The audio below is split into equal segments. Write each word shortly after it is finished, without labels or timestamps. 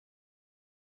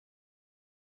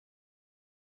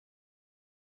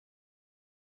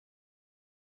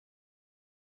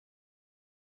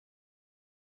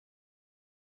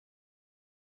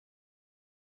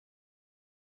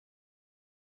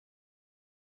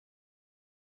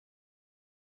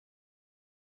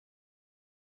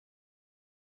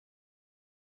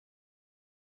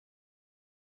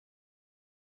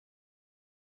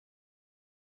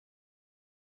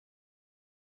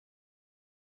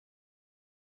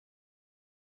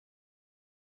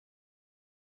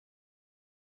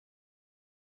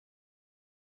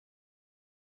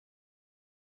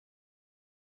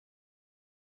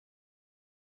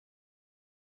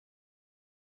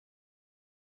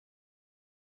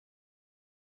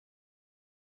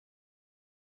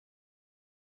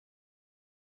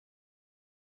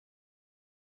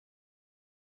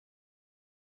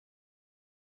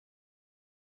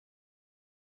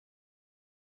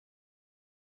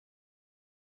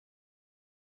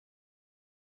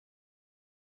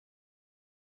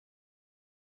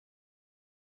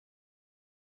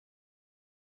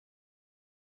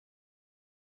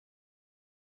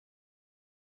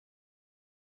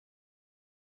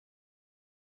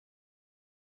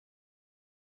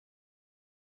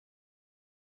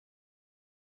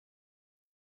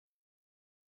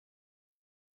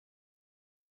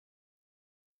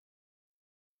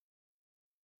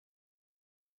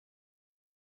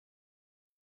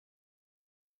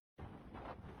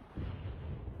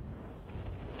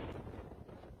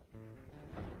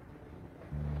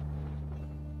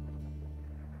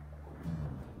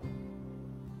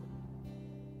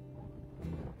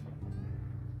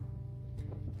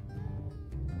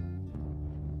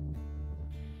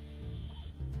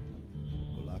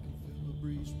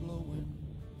breeze blowing,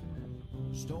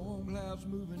 storm clouds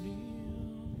moving in.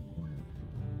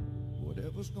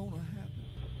 Whatever's gonna happen,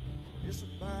 it's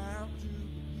about to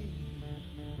begin.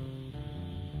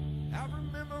 I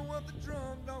remember what the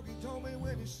drunk donkey told me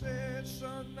when he said,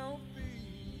 son, don't fear.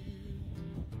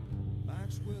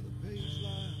 Mike's where the page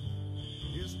line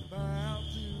is about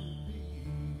to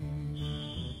begin.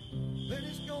 Then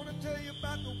he's gonna tell you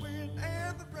about the wind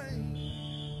and the rain.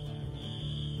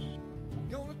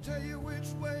 Gonna tell you which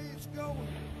way it's going,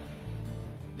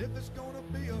 if it's gonna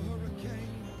be a hurricane.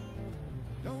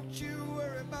 Don't you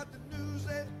worry about the news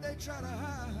that they try to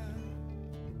hide.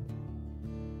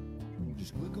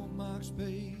 Just click on Mike's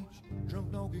page,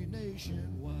 Drunk Donkey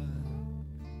Nationwide.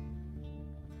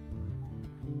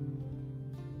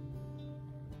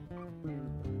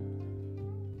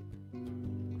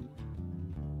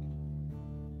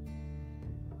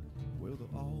 Well,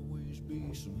 there'll always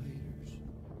be some haters,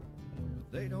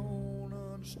 but they don't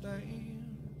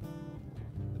understand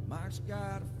that Mike's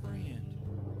got a friend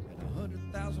and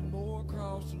 100,000 more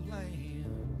across the land.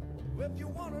 Well, if you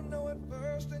want to know it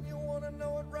first and you want to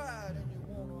know it right and you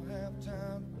want to have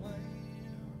time to plan,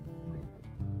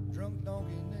 Drunk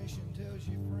Donkey Nation tells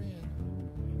your friend,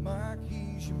 Mike,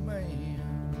 he's your man.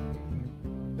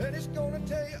 And he's gonna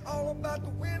tell you all about the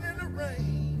wind and the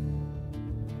rain.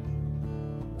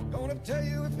 Gonna tell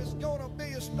you if it's gonna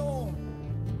be a storm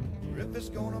or if it's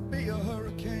gonna be a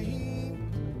hurricane.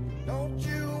 Don't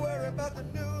you worry about the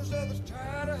news others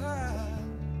try to hide.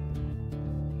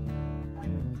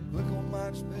 Look on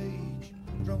Mike's page,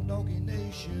 Drunk Donkey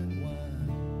Nationwide.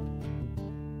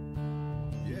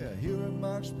 Yeah, here at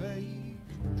Mike's page,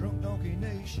 Drunk Donkey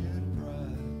Nation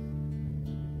Pride.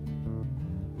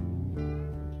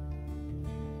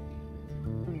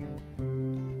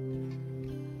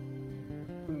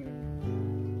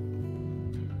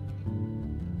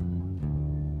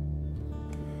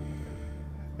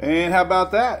 And how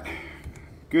about that?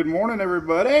 Good morning,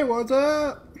 everybody. What's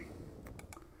up?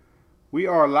 We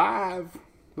are live.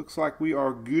 Looks like we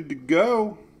are good to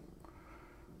go.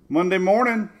 Monday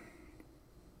morning.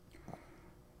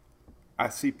 I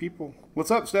see people.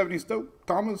 What's up, Stephanie Stoke,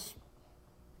 Thomas,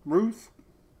 Ruth?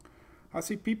 I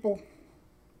see people.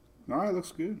 All right,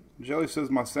 looks good. Jelly says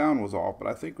my sound was off, but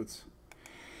I think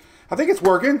it's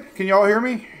working. Can y'all hear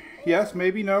me? Yes,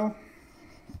 maybe, no.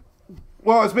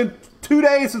 Well, it's been 2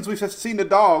 days since we've seen the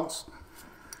dogs.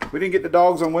 We didn't get the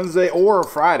dogs on Wednesday or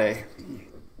Friday.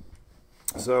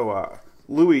 So,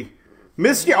 Louie,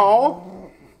 miss y'all.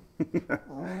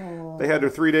 They had their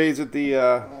 3 days at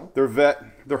their vet,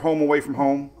 their home away from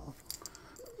home.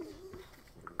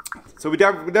 So we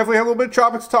definitely have a little bit of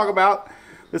tropics to talk about.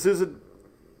 This is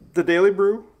the Daily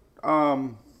Brew.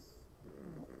 Getting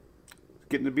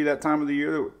to be that time of the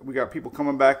year that we got people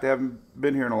coming back that haven't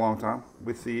been here in a long time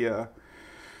with the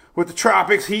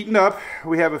tropics heating up.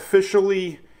 We have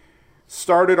officially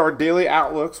started our daily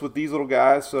outlooks with these little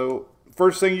guys. So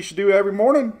first thing you should do every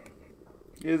morning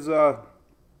is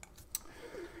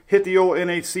hit the old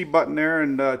NHC button there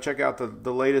and check out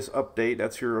the latest update.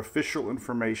 That's your official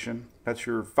information. That's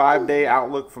your 5-day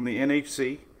outlook from the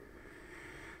NHC.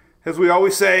 As we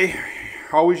always say,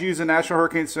 always use the National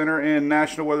Hurricane Center and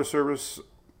National Weather Service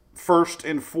first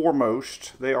and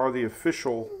foremost. They are the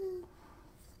official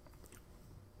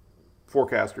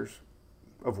forecasters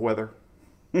of weather.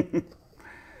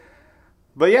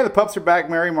 But yeah, the pups are back,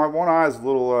 Mary. My one eye is a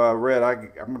little red.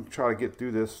 I'm going to try to get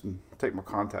through this and take my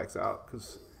contacts out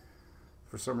because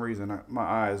for some reason my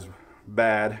eye is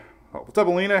bad. Oh, what's up,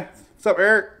 Alina? What's up,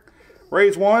 Eric?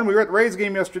 Rays won. We were at the Rays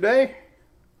game yesterday.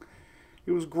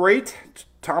 It was great.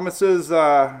 Thomas says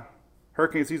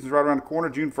hurricane season's right around the corner,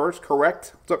 June 1st.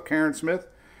 Correct. What's up, Karen Smith?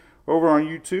 Over on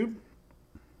YouTube.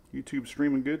 YouTube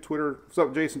streaming good. Twitter. What's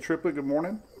up, Jason Triplett? Good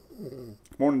morning.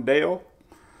 Morning, Dale.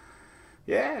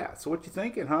 Yeah. So what you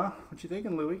thinking, huh? What you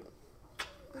thinking, Louie?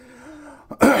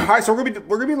 All right. So we're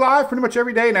gonna be live pretty much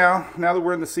every day now. Now that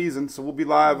we're in the season, so we'll be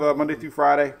live Monday through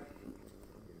Friday,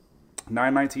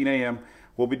 9:19 a.m.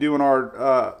 We'll be doing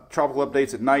our tropical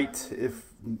updates at night if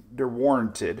they're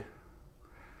warranted.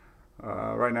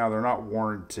 Right now, they're not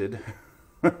warranted.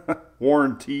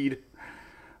 Warranted.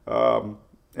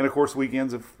 And of course,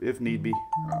 weekends if need be.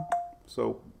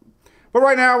 But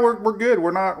right now we're good.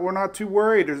 We're not too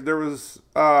worried. There was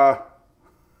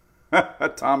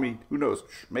Tommy. Who knows?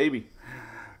 Maybe.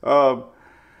 I'll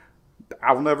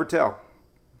never tell.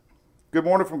 Good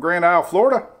morning from Grand Isle,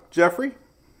 Florida, Jeffrey.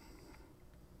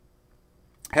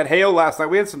 Had hail last night.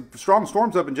 We had some strong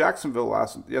storms up in Jacksonville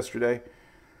yesterday.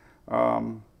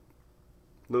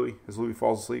 Louie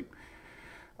falls asleep.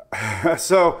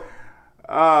 So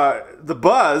the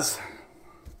buzz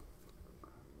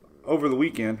over the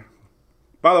weekend.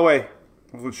 By the way,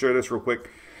 I'm going to share this real quick.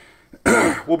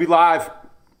 We'll be live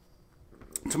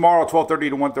tomorrow, 12:30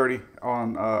 to 1:30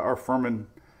 on our Furman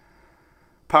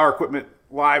Power Equipment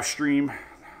live stream.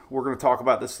 We're going to talk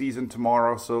about the season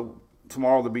tomorrow. So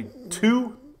tomorrow there'll be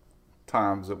 2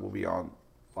 times that we'll be on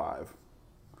live.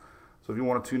 So if you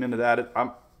want to tune into that,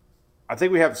 I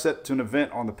think we have it set to an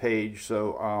event on the page.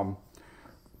 So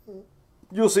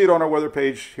you'll see it on our weather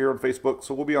page here on Facebook.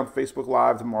 So we'll be on Facebook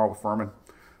Live tomorrow with Furman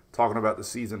talking about the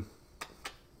season.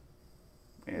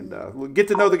 And we'll get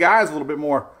to know the guys a little bit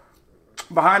more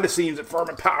behind the scenes at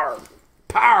Furman Power.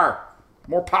 Power!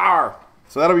 More power!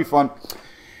 So that'll be fun.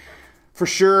 For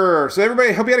sure. So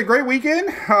everybody, hope you had a great weekend.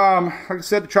 Like I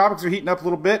said, the tropics are heating up a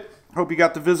little bit. Hope you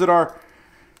got to visit our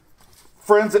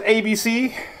friends at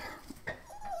ABC,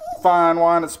 Fine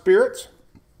Wine and Spirits.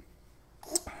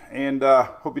 And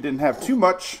hope you didn't have too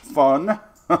much fun,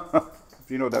 if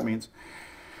you know what that means.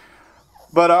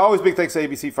 But always big thanks to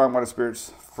ABC Fine Wine and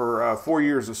Spirits for 4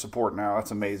 years of support now.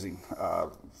 That's amazing.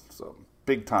 So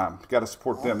big time. Got to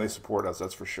support them. They support us,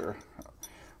 that's for sure.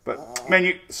 But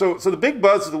man, so the big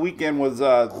buzz of the weekend was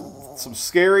some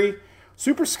scary,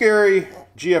 super scary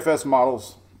GFS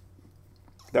models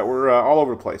that were all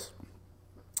over the place.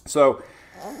 So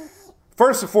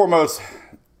first and foremost,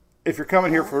 if you're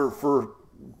coming here for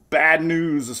bad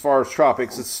news as far as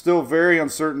tropics, it's still very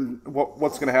uncertain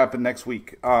what's going to happen next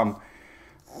week.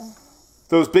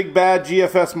 Those big bad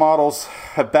GFS models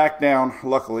have backed down,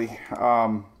 luckily,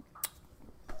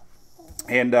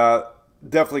 and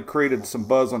definitely created some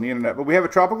buzz on the internet. But we have a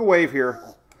tropical wave here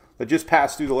that just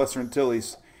passed through the Lesser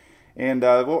Antilles, and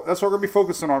well, that's what we're going to be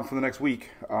focusing on for the next week.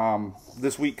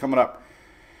 This week coming up,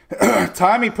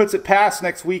 timing puts it past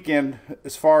next weekend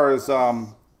as far as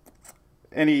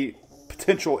any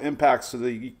potential impacts to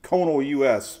the conal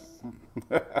U.S.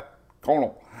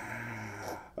 Conal.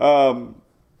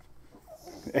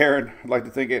 Aaron, I'd like to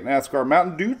think at NASCAR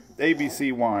Mountain Dew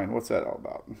ABC wine. What's that all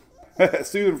about?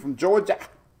 Susan from Georgia.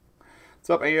 What's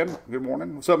up, Ann? Good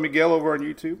morning. What's up, Miguel, over on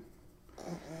YouTube?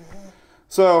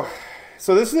 So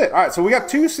this is it. All right, so we got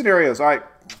 2 scenarios. All right,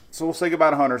 so we'll say goodbye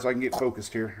to Hunter so I can get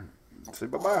focused here. Say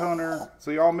bye-bye, Hunter.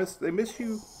 So y'all they miss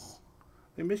you.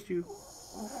 They missed you.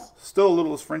 Still the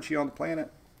littlest Frenchie on the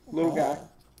planet. Little guy.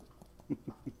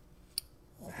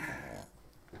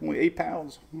 Only 8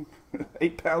 pounds.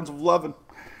 8 pounds of loving.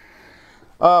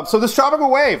 So this tropical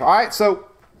wave. All right, so,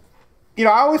 you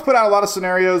know, I always put out a lot of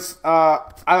scenarios.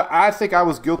 I think I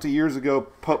was guilty years ago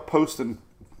posting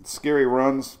scary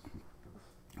runs.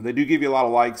 They do give you a lot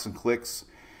of likes and clicks.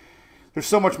 There's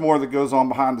so much more that goes on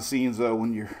behind the scenes, though,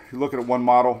 when you're looking at one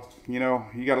model. You know,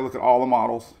 you got to look at all the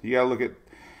models. You got to look at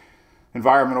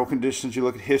environmental conditions. You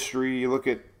look at history. You look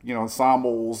at, you know,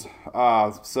 ensembles.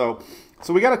 So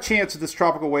we got a chance at this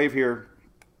tropical wave here.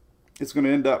 It's going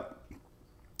to end up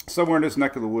somewhere in this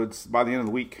neck of the woods by the end of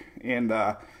the week. And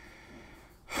the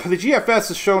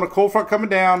GFS is showing a cold front coming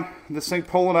down. This thing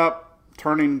pulling up,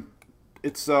 turning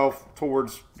itself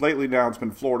towards, lately now it's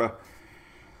been Florida.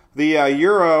 The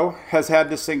Euro has had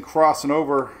this thing crossing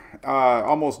over,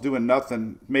 almost doing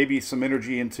nothing. Maybe some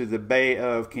energy into the Bay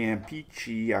of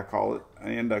Campeche, I call it,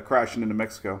 and crashing into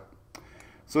Mexico.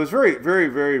 So it's very, very,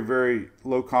 very, very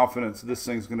low confidence this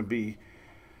thing's going to be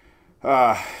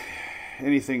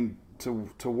anything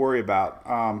to worry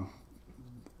about.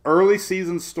 Early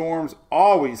season storms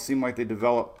always seem like they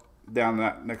develop down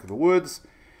that neck of the woods.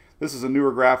 This is a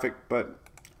newer graphic, but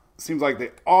it seems like they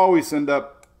always end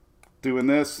up doing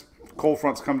this. Cold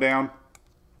fronts come down,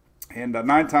 and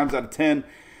 9 times out of 10,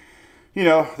 you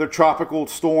know, they're tropical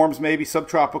storms, maybe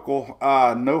subtropical.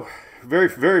 No, very,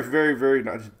 very, very, very,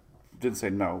 I didn't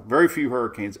say no, very few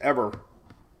hurricanes ever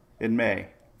in May.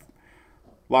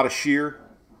 A lot of shear.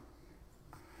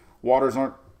 Waters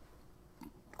aren't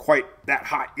quite that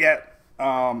hot yet.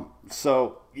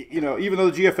 So, you know, even though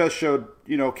the GFS showed,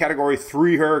 you know, Category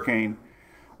 3 hurricane,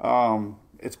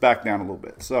 it's back down a little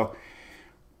bit. So,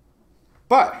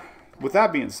 but with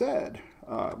that being said,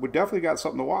 we definitely got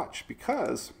something to watch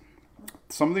because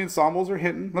some of the ensembles are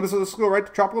hitting. Let's go right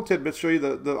to Tropical Tidbits, show you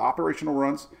the operational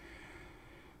runs.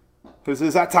 This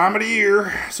is that time of the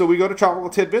year. So we go to Tropical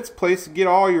Tidbits, place to get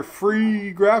all your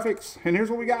free graphics. And here's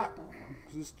what we got.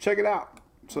 Just check it out.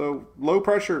 So low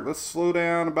pressure, let's slow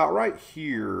down about right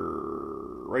here.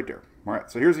 Right there. All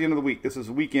right, so here's the end of the week. This is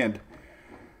the weekend.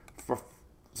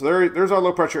 So there's our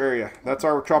low pressure area. That's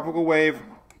our tropical wave.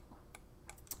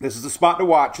 This is the spot to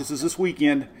watch. This is this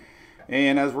weekend.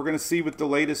 And as we're going to see with the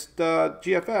latest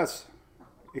GFS,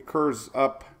 it curves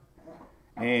up.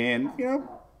 And, you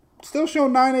know, still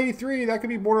showing 983. That could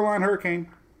be borderline hurricane.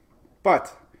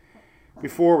 But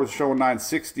Before it was showing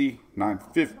 960,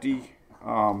 950.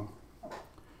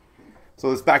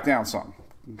 So it's back down some.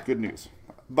 Good news.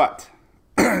 But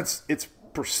it's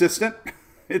persistent.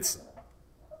 It's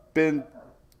been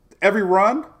every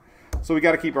run, so we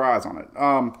got to keep our eyes on it.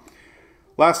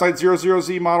 Last night's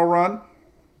 00Z model run,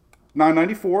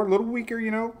 994, a little weaker,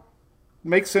 you know.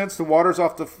 Makes sense. The waters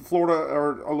off the Florida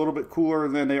are a little bit cooler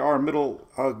than they are middle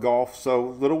Gulf, so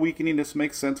a little weakening. This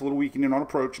makes sense. A little weakening on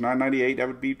approach. 998, that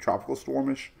would be tropical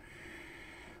stormish.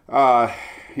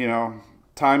 You know,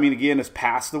 timing again is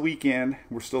past the weekend.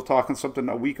 We're still talking something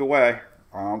a week away.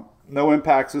 No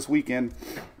impacts this weekend.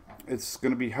 It's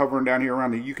going to be hovering down here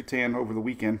around the Yucatan over the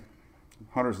weekend.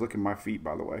 Hunter's licking my feet,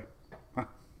 by the way.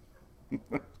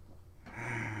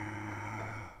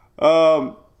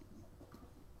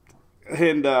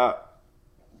 And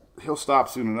he'll stop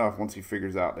soon enough once he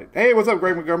figures out that. Hey, what's up,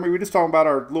 Greg Montgomery? We're just talking about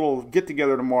our little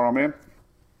get-together tomorrow, man.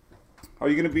 Are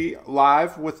you going to be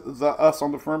live with us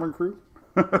on the Furman crew?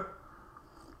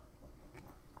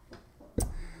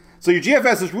 So your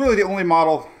GFS is really the only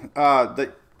model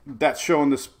that's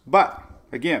showing this. But,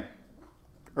 again,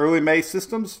 early May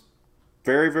systems,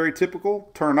 very, very typical.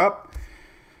 Turn up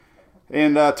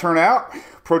and turn out,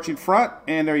 approaching front,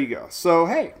 and there you go. So,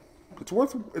 hey. It's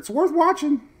worth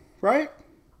watching, right?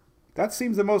 That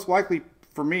seems the most likely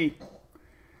for me.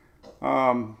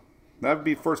 That would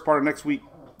be the first part of next week,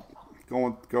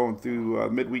 going through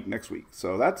midweek next week.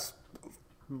 So that's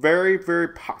very, very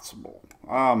possible.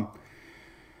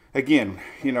 Again,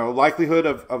 you know, likelihood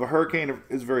of a hurricane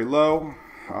is very low,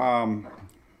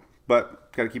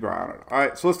 but got to keep our eye on it. All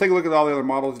right, so let's take a look at all the other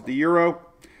models. The Euro,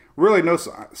 really no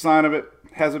sign of it.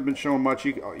 Hasn't been showing much.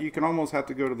 You can almost have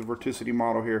to go to the Verticity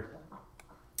model here.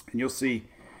 And you'll see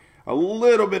a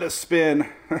little bit of spin,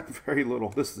 very little.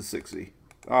 This is the 60.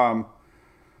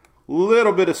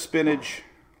 Little bit of spinach,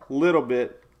 little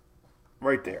bit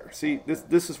right there. See,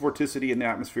 this is vorticity in the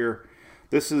atmosphere.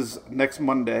 This is next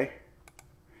Monday.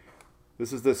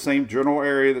 This is the same general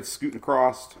area that's scooting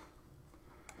across.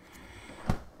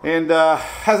 And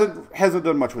hasn't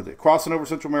done much with it. Crossing over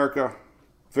Central America,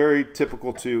 very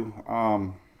typical too.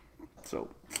 So,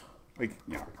 like,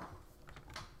 you know.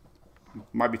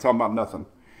 Might be talking about nothing.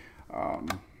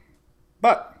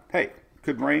 But, hey,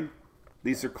 could rain.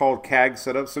 These are called CAG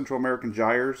setups, Central American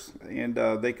gyres, and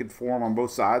they could form on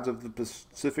both sides of the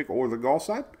Pacific or the Gulf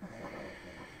side.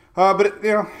 But, it,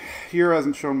 you know, here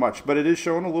hasn't shown much. But it is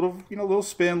showing a little, you know, little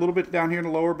spin, a little bit down here in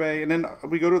the lower bay. And then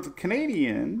we go to the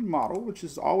Canadian model, which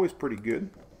is always pretty good.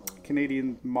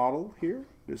 Canadian model here.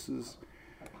 This is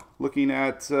looking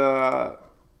at through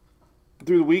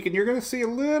the week, and you're going to see a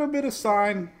little bit of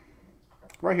sign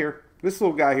right here. This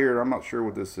little guy here, I'm not sure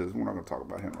what this is. We're not going to talk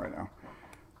about him right now.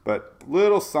 But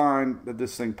little sign that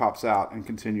this thing pops out and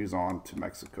continues on to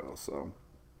Mexico. So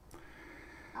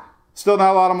still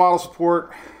not a lot of model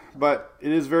support, but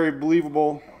it is very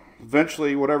believable.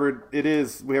 Eventually, whatever it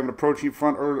is, we have an approaching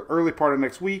front early part of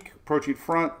next week. Approaching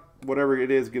front, whatever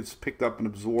it is, gets picked up and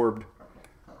absorbed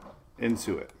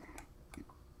into it.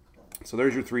 So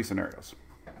there's your three scenarios.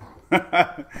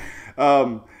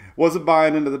 Wasn't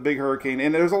buying into the big hurricane,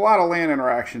 and there's a lot of land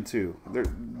interaction too.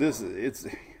 It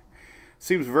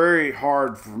seems very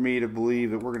hard for me to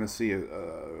believe that we're going to see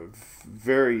a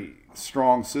very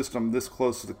strong system this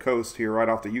close to the coast here, right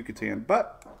off the Yucatan.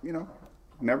 But you know,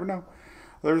 never know.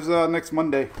 There's next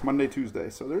Monday, Tuesday,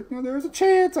 so there's a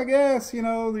chance, I guess. You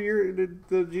know, the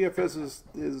GFS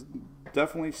is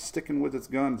definitely sticking with its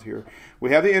guns here.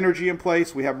 We have the energy in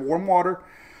place. We have warm water.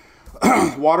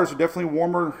 Waters are definitely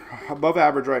warmer, above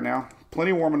average right now.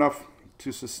 Plenty warm enough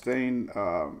to sustain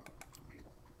a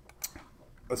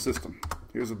system.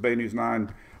 Here's a Bay News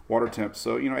 9 water temp.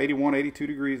 So, you know, 81, 82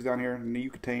 degrees down here in the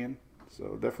Yucatan.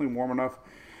 So definitely warm enough.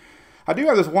 I do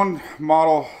have this one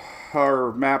model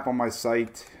or map on my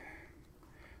site.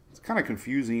 It's kind of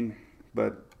confusing,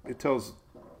 but it tells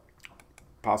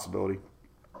possibility.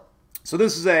 So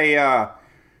this is a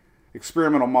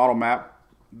experimental model map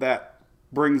that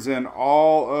brings in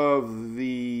all of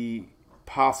the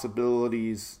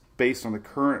possibilities based on the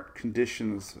current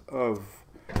conditions of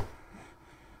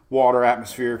water,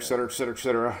 atmosphere, et cetera, et cetera, et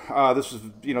cetera. This is,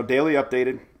 you know, daily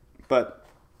updated, but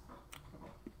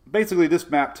basically this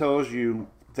map tells you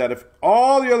that if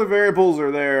all the other variables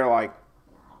are there, like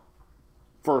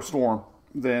for a storm,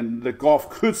 then the Gulf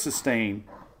could sustain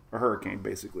a hurricane,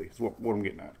 basically, is what I'm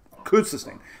getting at. Could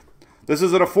sustain. This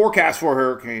isn't a forecast for a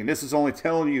hurricane. This is only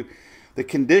telling you the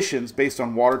conditions based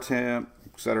on water temp,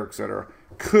 et cetera,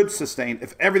 could sustain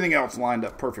if everything else lined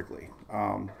up perfectly.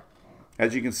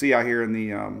 As you can see out here in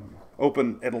the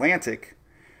open Atlantic,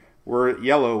 We're at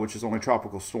yellow, which is only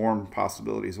tropical storm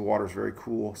possibilities. The water's very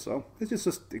cool. So it's just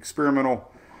this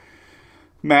experimental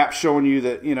map showing you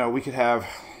that, you know, we could have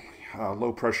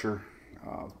low pressure.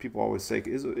 People always say,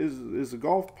 is the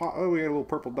Gulf, oh, we got a little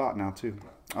purple dot now too.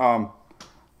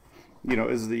 You know,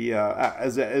 is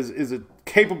it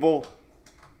capable?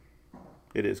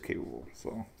 It is capable.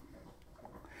 So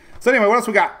anyway, what else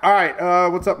we got? All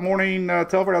right, what's up, morning,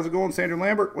 Telford? How's it going, Sandra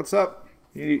Lambert? What's up?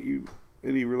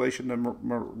 Any relation to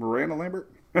Miranda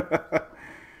Lambert?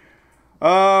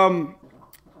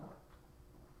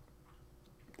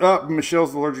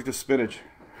 Michelle's allergic to spinach.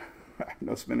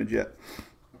 No spinach yet.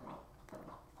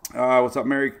 What's up,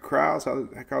 Mary Krause?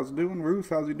 How's it doing? Ruth,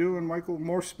 how's he doing? Michael,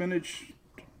 more spinach.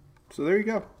 So there you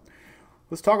go.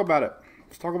 Let's talk about it.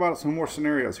 Let's talk about some more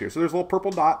scenarios here. So there's a little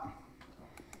purple dot.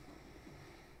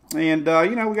 And,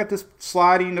 you know, we got this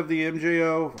sliding of the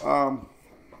MJO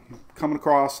coming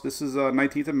across. This is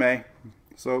 19th of May.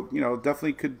 So, you know,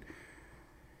 definitely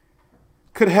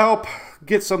could help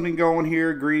get something going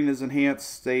here. Green is enhanced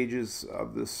stages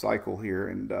of this cycle here.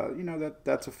 And, you know,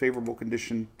 that's a favorable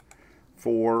condition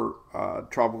for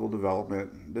tropical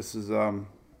development. This is the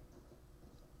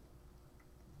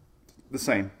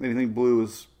same. Anything blue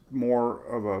is more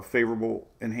of a favorable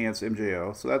enhanced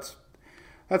MJO. So that's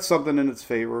something in its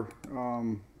favor.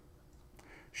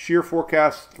 Shear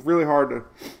forecast, really hard to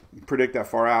predict that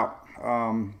far out.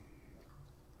 I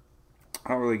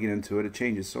don't really get into it. It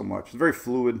changes so much. It's very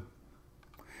fluid.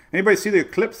 Anybody see the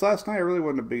eclipse last night? I really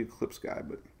wasn't a big eclipse guy,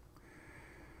 but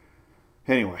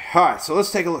anyway. All right, so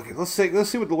let's take a look. Let's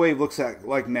see what the wave looks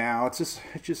like now. It's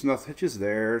just nothing. It's just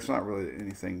there. It's not really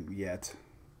anything yet.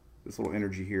 This little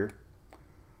energy here.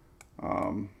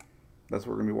 That's what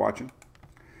we're gonna be watching.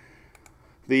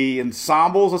 The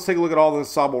ensembles. Let's take a look at all the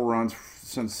ensemble runs,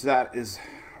 since that is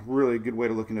really a good way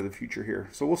to look into the future here.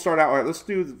 So we'll start out. All right, let's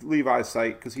do Levi's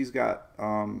site because he's got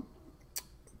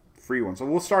free ones. So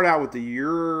we'll start out with the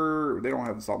Euro. They don't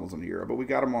have ensembles in the Euro, but we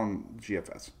got them on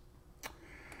GFS.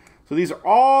 So these are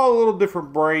all little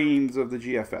different brains of the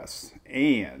GFS.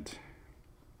 And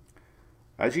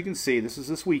as you can see, this is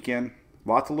this weekend.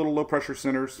 Lots of little low pressure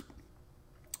centers.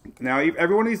 Now,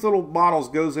 every one of these little models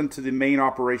goes into the main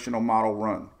operational model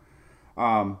run.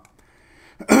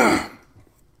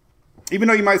 Even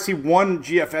though you might see one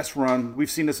GFS run, we've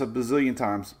seen this a bazillion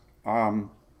times.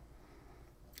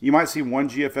 You might see one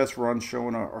GFS run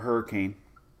showing a hurricane.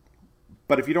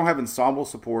 But if you don't have ensemble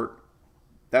support,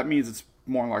 that means it's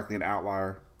more likely an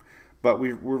outlier. But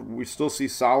we still see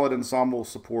solid ensemble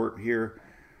support here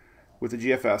with the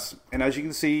GFS. And as you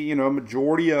can see, you know, a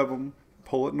majority of them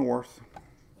pull it north.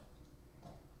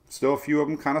 Still a few of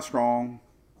them kind of strong.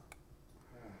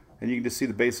 And you can just see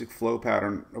the basic flow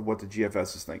pattern of what the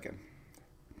GFS is thinking.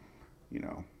 You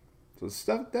know, so it's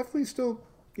definitely still,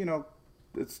 you know,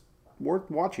 it's worth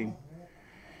watching.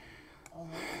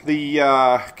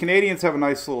 The Canadians have a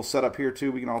nice little setup here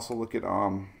too. We can also look at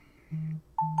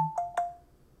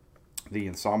the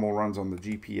ensemble runs on the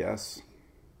GPS.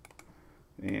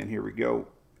 And here we go.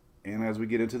 And as we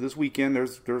get into this weekend,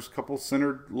 there's a couple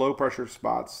centered low pressure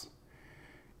spots.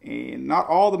 And not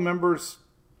all the members,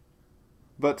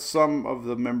 but some of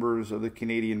the members of the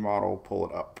Canadian model pull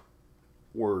it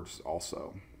upwards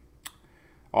also.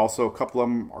 Also, a couple of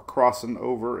them are crossing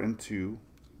over into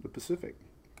the Pacific.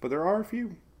 But there are a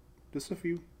few, just a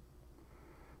few.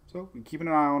 So, we're keeping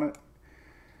an eye on it.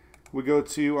 We go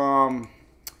to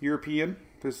European.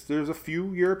 There's a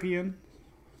few European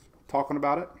talking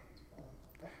about it.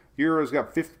 Euro's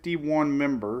got 51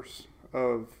 members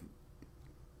of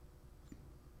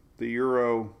the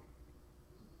Euro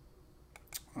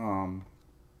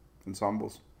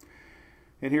ensembles.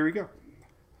 And here we go.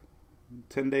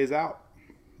 10 days out.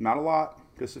 Not a lot,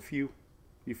 just a few.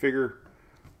 You figure,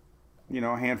 you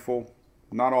know, a handful.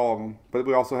 Not all of them, but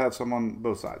we also have some on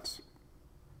both sides.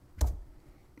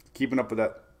 Keeping up with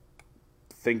that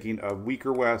thinking of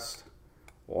weaker west,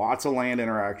 lots of land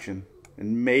interaction,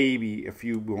 and maybe a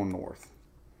few going north.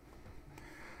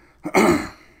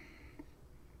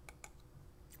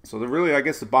 So really, I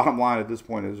guess the bottom line at this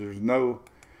point is there's no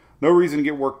reason to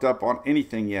get worked up on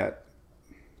anything yet.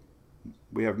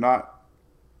 We have not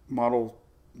modeled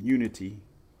unity,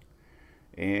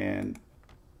 and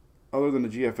other than the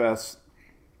GFS,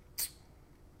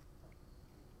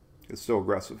 it's still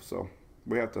aggressive. So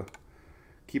we have to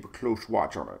keep a close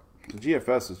watch on it. The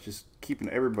GFS is just keeping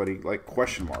everybody like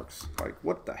question marks, like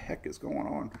what the heck is going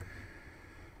on?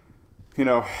 You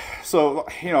know, so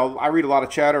you know, I read a lot of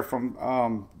chatter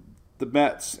from the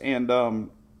Mets, and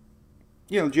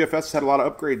you know, GFS has had a lot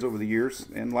of upgrades over the years,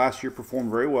 and last year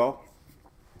performed very well.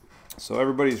 So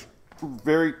everybody's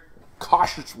very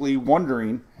cautiously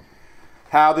wondering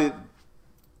how the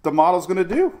model's going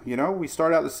to do. You know, we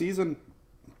start out the season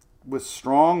with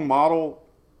strong model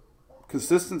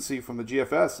consistency from the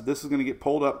GFS. This is going to get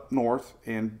pulled up north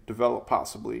and develop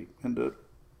possibly into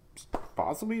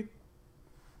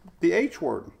the H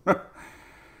word.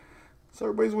 So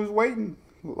everybody was waiting,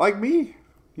 like me.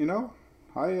 You know,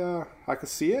 I could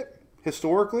see it.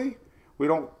 Historically, we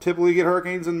don't typically get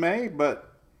hurricanes in May,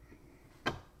 but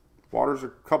water's a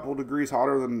couple degrees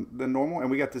hotter than normal, and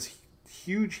we got this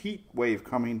huge heat wave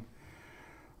coming.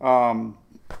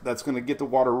 That's going to get the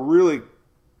water really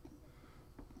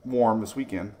warm this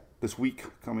week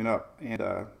coming up,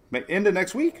 and into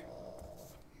next week.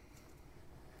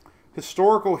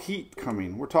 Historical heat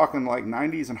coming. We're talking like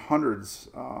 90s and 100s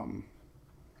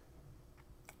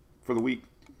for the week.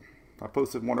 I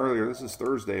posted one earlier. This is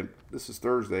Thursday.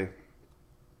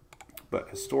 But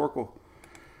historical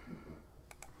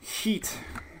heat.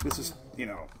 This is,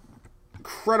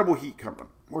 incredible heat coming.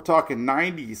 We're talking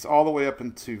 90s all the way up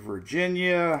into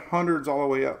Virginia, 100s all the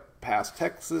way up past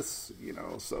Texas,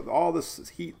 so all this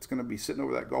heat's going to be sitting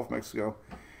over that Gulf of Mexico,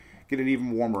 getting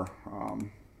even warmer.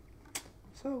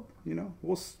 So,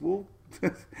 we'll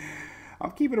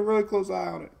I'm keeping a really close eye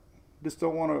on it. I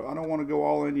don't want to go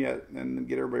all in yet and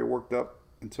get everybody worked up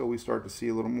until we start to see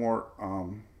a little more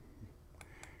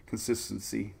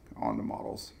consistency on the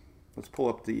models. Let's pull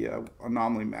up the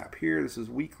anomaly map here. This is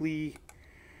weekly.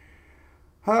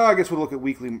 I guess we'll look at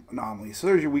weekly anomalies. So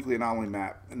there's your weekly anomaly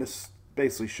map, and this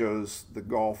basically shows the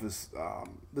Gulf is.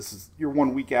 This is your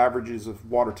 1 week averages of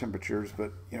water temperatures,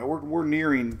 but we're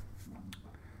nearing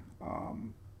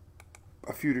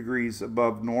a few degrees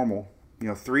above normal.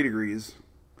 3 degrees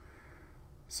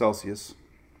Celsius.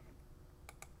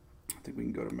 I think we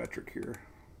can go to metric here.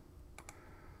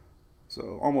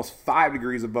 So almost 5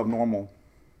 degrees above normal.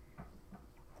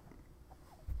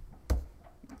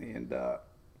 And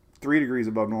 3 degrees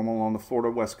above normal on the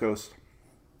Florida West Coast.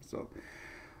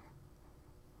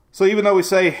 So even though we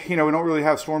say, we don't really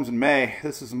have storms in May,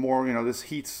 this is more, this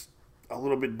heat's a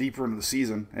little bit deeper into the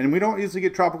season. And we don't usually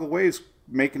get tropical waves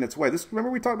making its way. Remember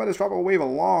we talked about this tropical wave a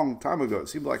long time ago. It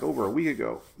seemed like over a week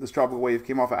ago. This tropical wave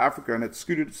came off of Africa and it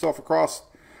scooted itself across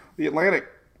the Atlantic.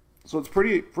 So it's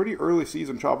pretty early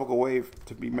season tropical wave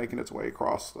to be making its way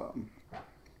across the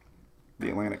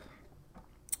Atlantic.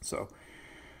 So,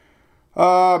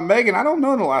 Megan, I don't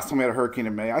know the last time we had a hurricane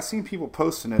in May. I've seen people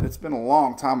posting it. It's been a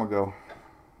long time ago.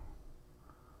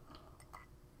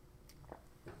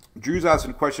 Drew's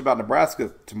asking a question about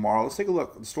Nebraska tomorrow. Let's take a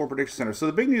look at the Storm Prediction Center. So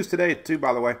the big news today, too,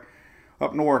 by the way,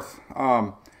 up north,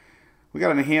 we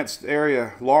got an enhanced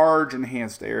area, large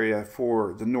enhanced area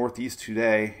for the Northeast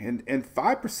today. And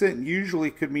 5%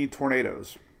 usually could mean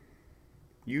tornadoes.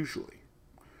 Usually.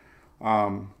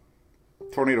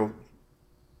 Tornado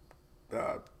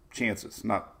chances,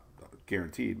 not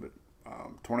guaranteed, but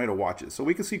tornado watches. So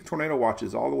we can see tornado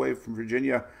watches all the way from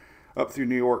Virginia up through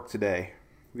New York today.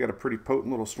 We got a pretty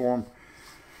potent little storm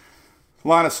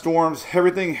line of storms.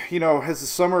 Everything, as the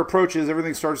summer approaches,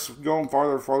 everything starts going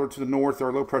farther and farther to the north.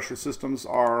 Our low pressure systems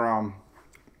are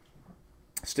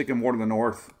sticking more to the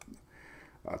north.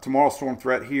 Tomorrow's storm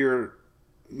threat here,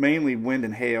 mainly wind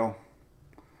and hail.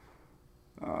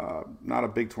 Not a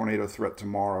big tornado threat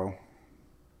tomorrow.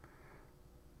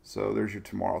 So there's your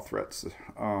tomorrow threats.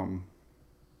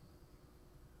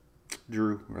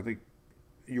 Drew, I think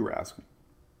you were asking.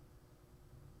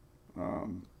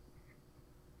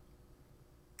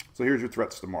 So here's your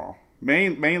threats tomorrow.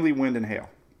 Mainly wind and hail.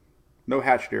 No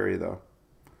hatched area, though.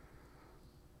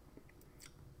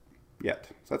 Yet.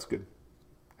 So that's good.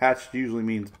 Hatched usually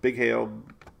means big hail,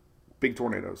 big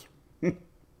tornadoes.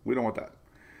 We don't want that.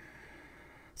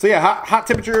 So yeah, hot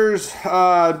temperatures,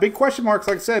 big question marks,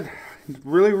 like I said.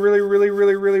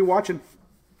 Really watching.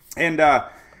 And,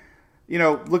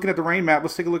 looking at the rain map,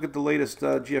 let's take a look at the latest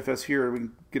GFS here. We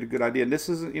can get a good idea. And this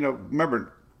is,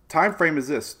 remember, time frame is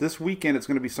this. This weekend, it's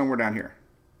going to be somewhere down here.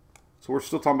 So we're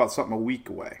still talking about something a week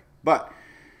away. But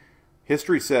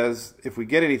history says if we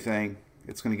get anything,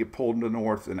 it's going to get pulled to the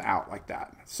north and out like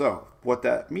that. So what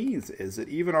that means is that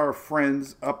even our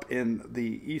friends up in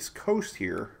the East Coast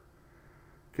here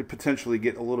could potentially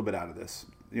get a little bit out of this.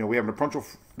 We have an approachal.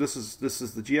 This is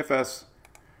the GFS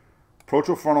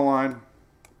approachal frontal line.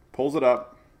 Pulls it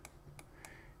up,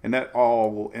 and that all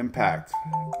will impact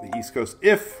the East Coast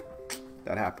if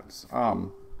that happens.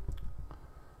 But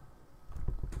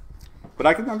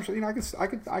I can understand. I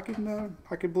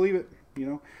can believe it.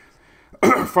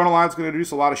 Frontal line is going to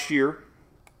produce a lot of shear.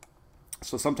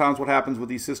 So sometimes what happens with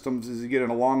these systems is you get an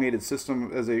elongated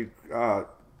system as they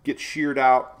get sheared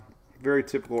out. Very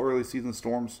typical early season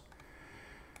storms.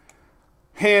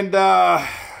 And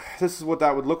this is what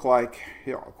that would look like,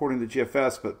 according to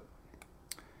GFS. But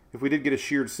if we did get a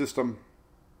sheared system,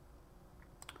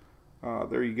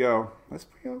 there you go. That's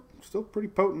still pretty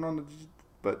potent on the,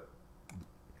 but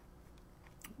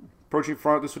approaching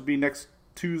front. This would be next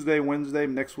Tuesday, Wednesday,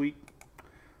 next week.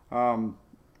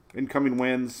 Incoming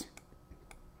winds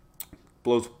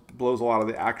blows a lot of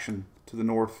the action to the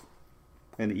north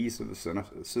and the east of the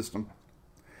system.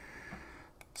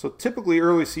 So typically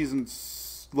early season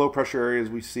low pressure areas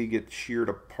we see get sheared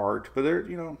apart, but they're,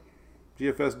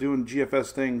 GFS doing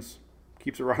GFS things,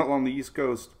 keeps it right along the East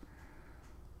Coast.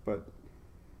 But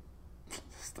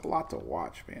it's a lot to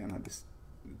watch, man. It's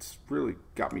really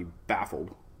got me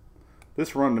baffled.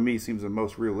 This run to me seems the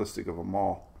most realistic of them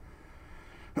all.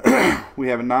 We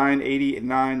have a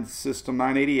 989 system,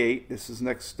 988. This is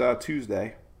next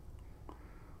Tuesday.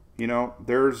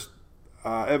 There's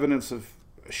evidence of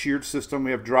a sheared system.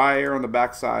 We have dry air on the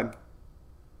backside,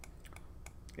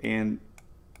 and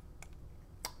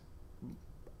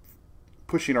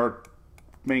pushing our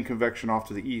main convection off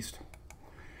to the east.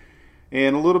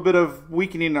 And a little bit of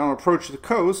weakening on approach to the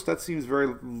coast. That seems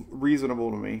very reasonable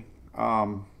to me.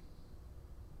 And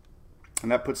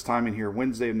that puts time in here,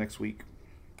 Wednesday of next week.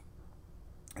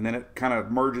 And then it kind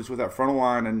of merges with that frontal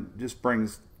line and just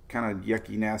brings kind of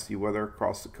yucky, nasty weather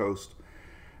across the coast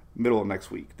middle of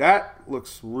next week. That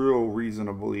looks real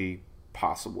reasonably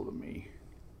possible to me.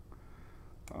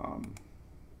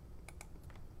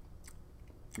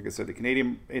 Like I said, the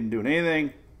Canadian isn't doing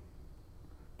anything.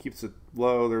 Keeps it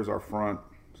low. There's our front.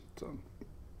 So,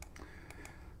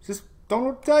 just don't know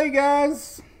what to tell you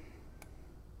guys.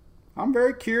 I'm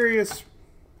very curious.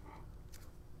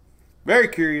 Very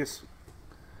curious.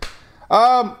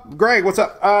 Greg, what's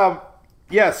up?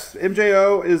 Yes,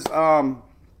 MJO is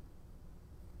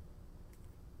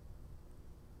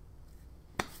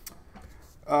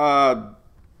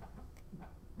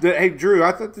hey Drew,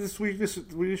 I thought we just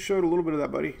showed a little bit of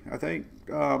that, buddy. I think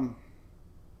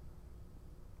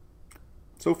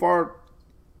so far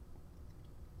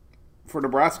for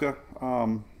Nebraska.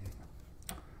 I'll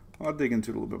dig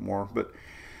into it a little bit more, but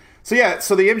so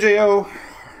the MJO,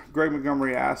 Greg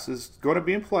Montgomery asks, is going to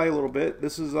be in play a little bit.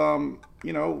 This is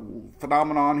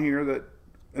phenomenon here that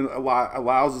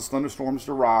allows the thunderstorms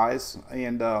to rise,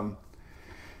 and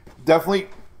definitely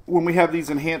when we have these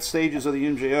enhanced stages of the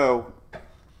MJO,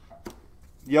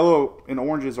 yellow and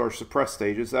oranges are suppressed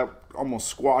stages. That almost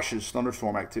squashes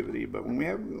thunderstorm activity. But when we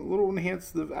have a little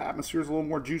enhanced, the atmosphere is a little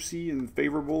more juicy and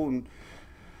favorable and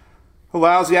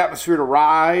allows the atmosphere to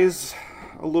rise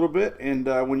a little bit. And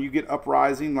when you get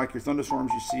uprising, like your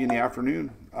thunderstorms you see in the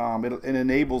afternoon, it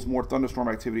enables more thunderstorm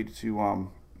activity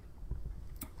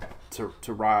to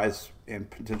rise and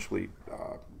potentially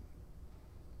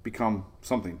become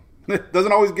something. It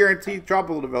doesn't always guarantee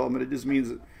tropical development. It just means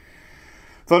that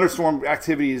thunderstorm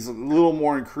activity is a little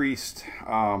more increased.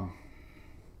 And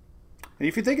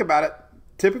if you think about it,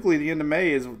 typically the end of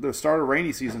May is the start of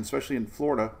rainy season, especially in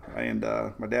Florida. And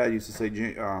my dad used to say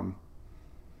June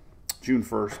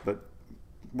 1st, but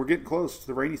we're getting close to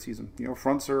the rainy season.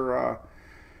 Fronts are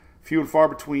few and far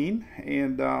between.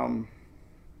 And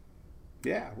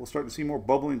we'll start to see more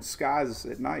bubbling skies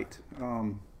at night,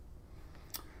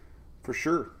 for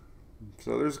sure.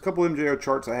 So there's a couple MJO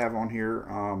charts I have on here.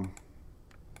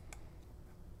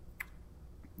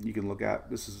 You can look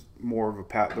at. This is more of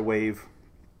the wave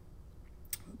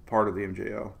part of the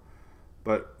MJO,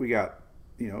 but we got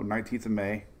 19th of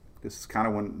May. This is kind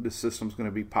of when this system's going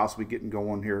to be possibly getting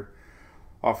going here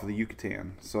off of the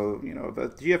Yucatan. So if the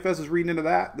GFS is reading into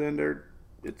that, then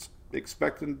it's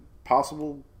expecting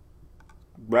possible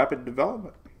rapid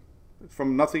development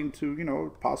from nothing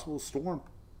to possible storm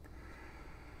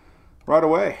right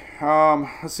away.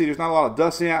 Let's see, there's not a lot of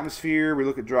dust in the atmosphere. We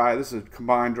look at dry. This is a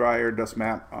combined dry air dust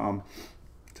map.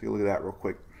 Take a look at that real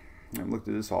quick. I haven't looked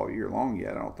at this all year long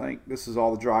yet, I don't think. This is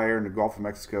all the dry air in the Gulf of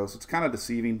Mexico, so it's kind of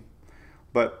deceiving.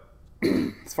 But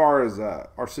as far as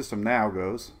our system now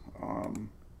goes,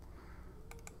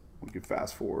 we can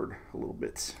fast forward a little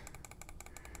bit.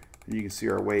 And you can see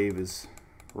our wave is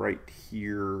right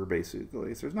here,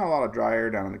 basically. So there's not a lot of dry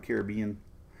air down in the Caribbean.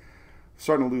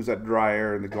 Starting to lose that dry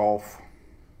air in the Gulf.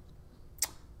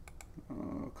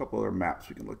 A couple other maps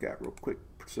we can look at real quick.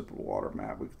 Precipitable water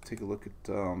map. We can take a look at.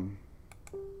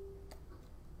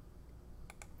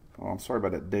 Oh, I'm sorry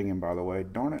about that dinging, by the way.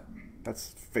 Darn it.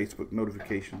 That's Facebook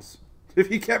notifications.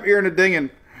 If you kept hearing a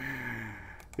dinging,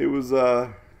 it was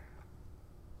the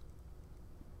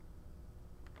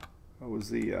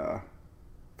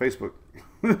Facebook.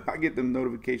 I get them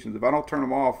notifications. If I don't turn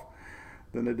them off,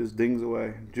 then it just dings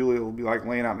away. Julia will be like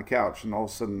laying out on the couch, and all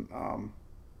of a sudden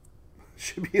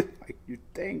Should be like your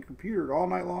dang computer all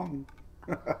night long.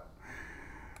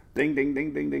 Ding, ding,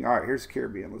 ding, ding, ding. All right, here's the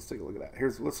Caribbean. Let's take a look at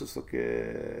that. Let's just look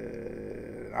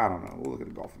at, I don't know. We'll look at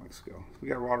the Gulf of Mexico. We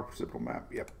got a water precipitable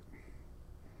map. Yep.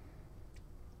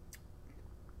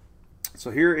 So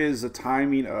here is the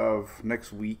timing of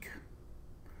next week.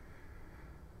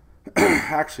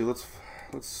 Actually, let's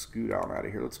scoot out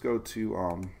of here. Let's go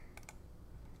to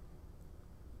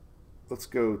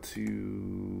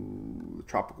the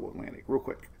tropical Atlantic real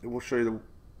quick. And we'll show you the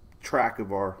track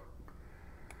of our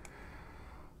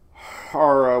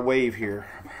wave here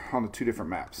on the two different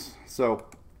maps. So,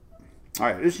 all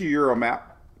right, this is your Euro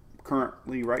map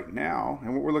currently right now,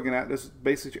 and what we're looking at, this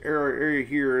basic area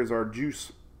here is our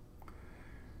juice,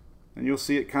 and you'll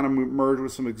see it kind of merge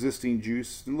with some existing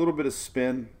juice, a little bit of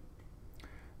spin.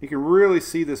 You can really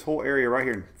see this whole area right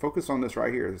here. Focus on this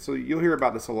right here. So you'll hear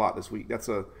about this a lot this week. That's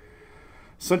a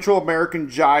Central American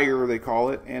gyre, they call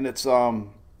it, and it's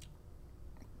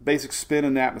basic spin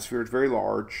in the atmosphere. It's very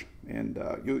large, and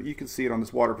you can see it on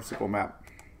this water precipitable map.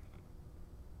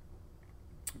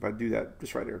 If I do that,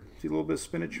 just right there, see a little bit of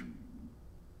spinach.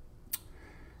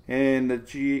 And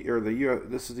this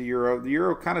is the Euro. The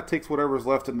Euro kind of takes whatever's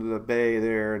left into the bay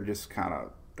there, and just kind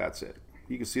of, that's it.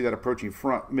 You can see that approaching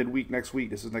front midweek next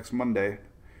week. This is next Monday.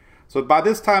 So by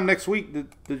this time next week, the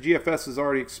GFS is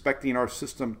already expecting our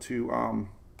system to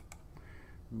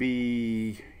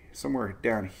be somewhere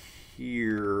down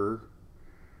here.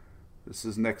 This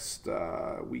is next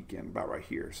weekend, about right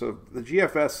here. So the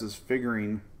GFS is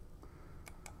figuring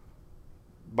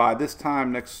by this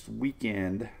time next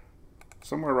weekend,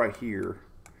 somewhere right here,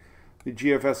 the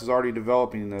GFS is already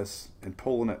developing this and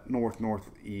pulling it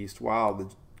northeast, while the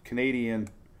Canadian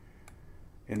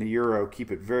and the Euro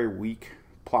keep it very weak,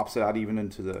 plops it out even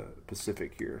into the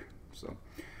Pacific here. So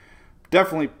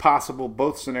definitely possible,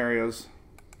 both scenarios.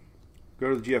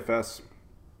 Go to the GFS,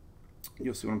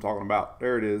 you'll see what I'm talking about.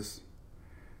 There it is.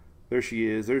 There she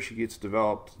is. There she gets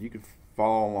developed. You can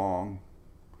follow along.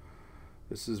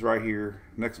 This is right here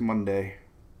next Monday,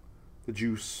 the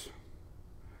juice,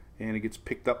 and it gets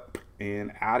picked up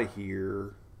and out of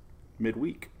here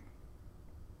midweek.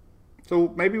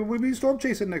 So maybe we'll be storm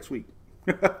chasing next week.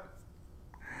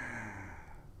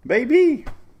 Maybe.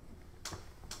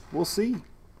 We'll see.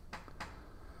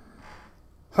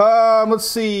 Let's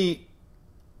see.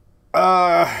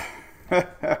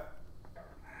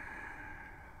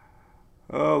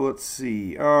 Let's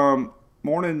see.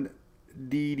 Morning,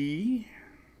 Dee Dee.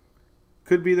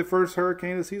 Could be the first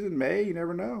hurricane of the season. May, you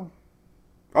never know.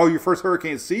 Oh, your first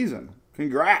hurricane season.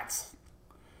 Congrats.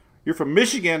 You're from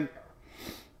Michigan.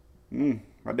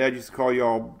 My dad used to call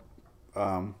y'all,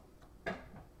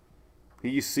 he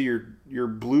used to see your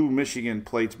blue Michigan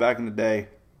plates back in the day.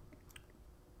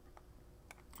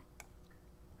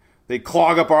 They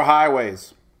clog up our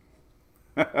highways.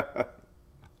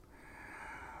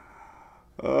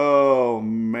 Oh,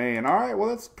 man. All right, well,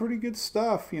 that's pretty good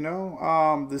stuff, you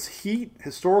know. This heat,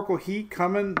 historical heat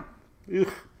coming. Ugh.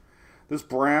 This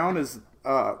brown is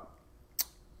all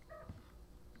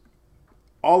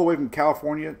the way from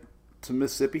California to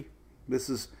Mississippi. This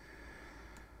is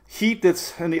heat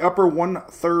that's in the upper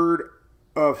 1/3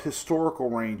 of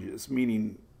historical ranges,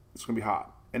 meaning it's going to be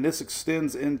hot. And this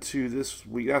extends into this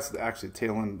week. That's actually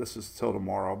tail end. This is till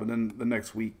tomorrow, but then the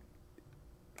next week,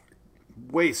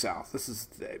 way south. This is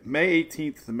May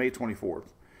 18th to May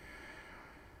 24th.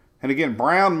 And again,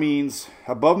 brown means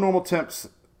above normal temps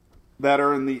that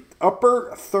are in the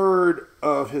upper 1/3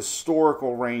 of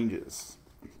historical ranges.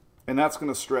 And that's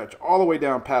going to stretch all the way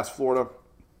down past Florida,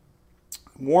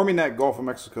 warming that Gulf of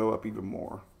Mexico up even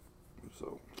more.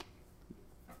 So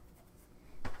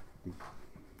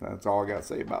that's all I got to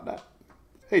say about that.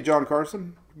 Hey, John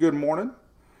Carson, good morning.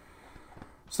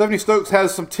 Stephanie Stokes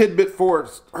has some tidbit for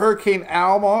us. Hurricane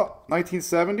Alma,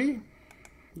 1970.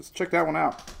 Let's check that one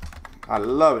out. I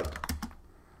love it.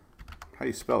 How do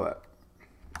you spell that?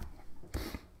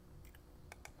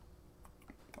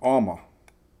 Alma.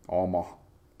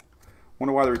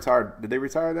 Wonder why they retired. Did they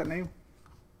retire that name?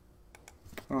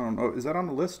 I don't know. Is that on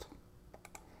the list?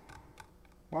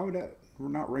 Why would that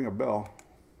not ring a bell?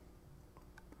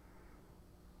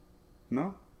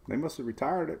 No? They must have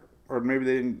retired it. Or maybe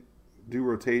they didn't do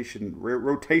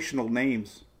rotational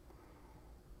names.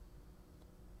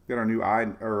 Got our new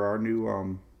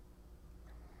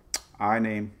I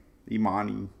name,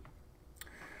 Imani.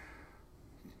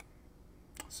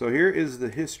 So here is the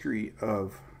history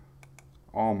of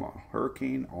Alma,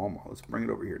 Hurricane Alma. Let's bring it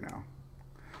over here now.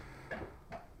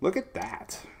 Look at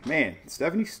that. Man,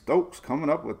 Stephanie Stokes coming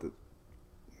up with a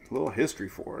little history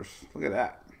for us. Look at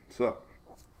that. So,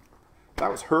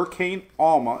 that was Hurricane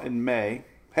Alma in May.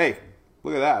 Hey,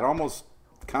 Look at that. Almost,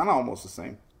 kind of almost the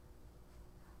same.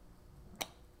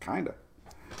 Kind of.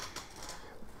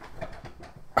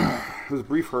 It was a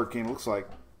brief hurricane, it looks like.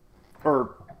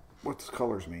 Or, what's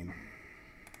colors mean?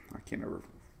 I can't ever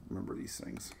remember these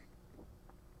things.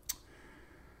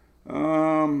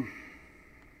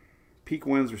 Peak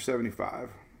winds are 75.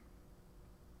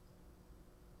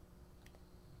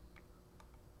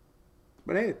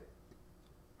 But hey,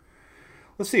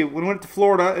 let's see. When we went to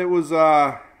Florida, it was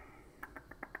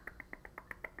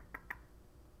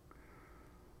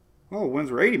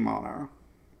winds were 80 mile an hour.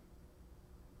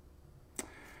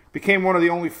 Became one of the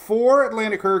only 4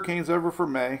 Atlantic hurricanes ever for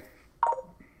May.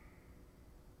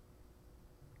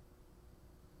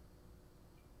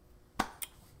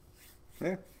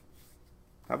 Yeah.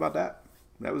 How about that?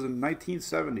 That was in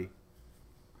 1970. I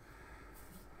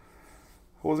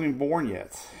wasn't even born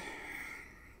yet.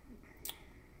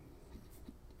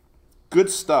 Good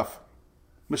stuff.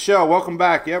 Michelle, welcome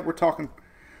back. Yep, we're talking.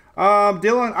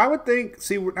 Dylan, I would think,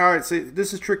 see, all right, see,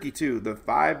 this is tricky too, the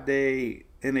 5-day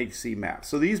NHC maps.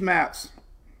 So these maps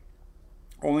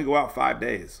only go out 5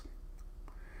 days.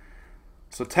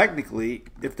 So technically,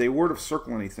 if they were to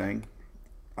circle anything,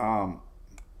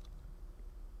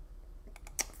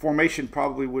 formation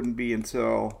probably wouldn't be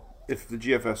until, if the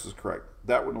GFS is correct,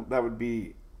 that would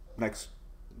be next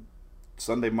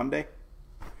Sunday, Monday.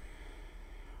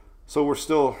 So we're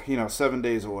still, 7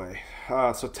 days away.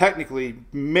 So technically,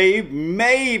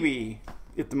 maybe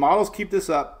if the models keep this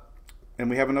up and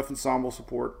we have enough ensemble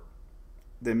support,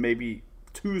 then maybe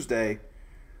Tuesday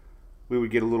we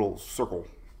would get a little circle.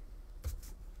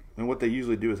 And what they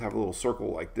usually do is have a little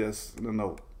circle like this, and then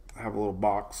they'll have a little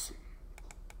box.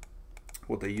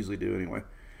 What they usually do anyway.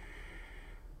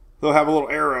 They'll have a little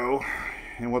arrow,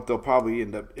 and what they'll probably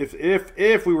end up,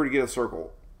 if we were to get a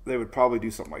circle, they would probably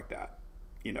do something like that,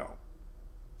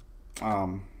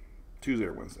 Tuesday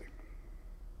or Wednesday,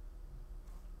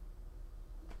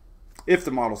 if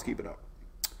the models keep it up.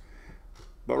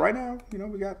 But right now,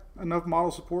 we got enough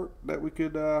model support that we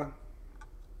could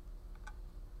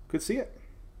see it.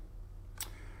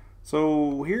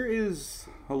 So here is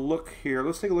a look here.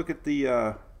 Let's take a look at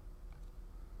the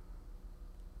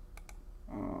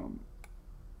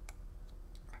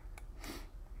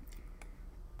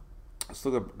let's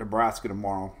look at Nebraska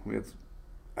tomorrow. We had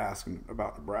asking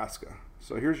about Nebraska.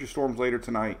 So here's your storms later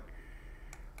tonight.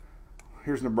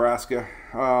 Here's Nebraska.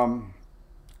 Man,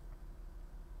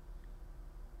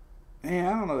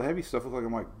 I don't know. The heavy stuff looks like it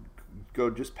might go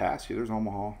just past you. There's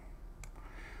Omaha.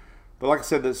 But like I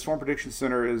said, the Storm Prediction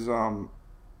Center is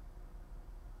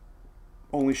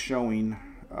only showing.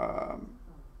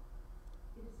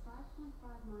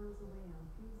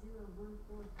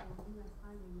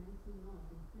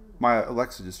 My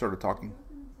Alexa just started talking.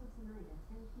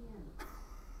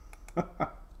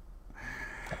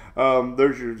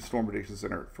 There's your Storm Prediction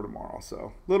Center for tomorrow.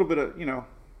 So a little bit of,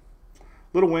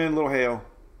 little wind, little hail.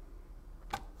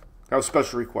 That was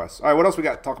special requests. All right, what else we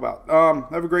got to talk about?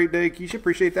 Have a great day, Keisha.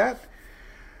 Appreciate that.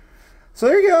 So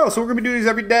there you go. So we're going to be doing these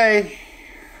every day.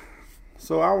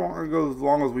 So I won't go as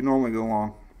long as we normally go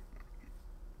along.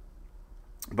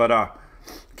 But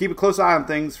keep a close eye on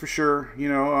things for sure.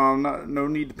 No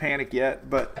need to panic yet.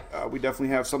 But we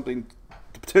definitely have something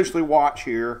to potentially watch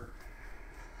here.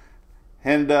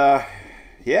 And,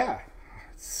 yeah,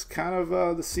 it's kind of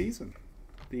the season.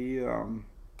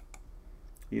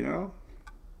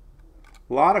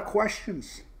 A lot of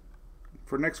questions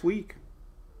for next week.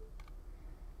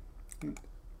 And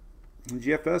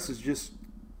GFS is just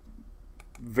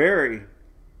very,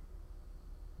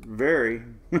 very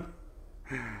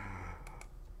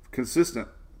consistent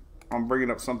on bringing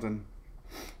up something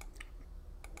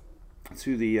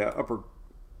to the upper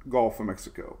Gulf of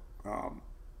Mexico.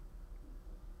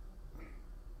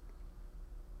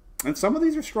 And some of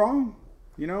these are strong.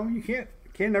 You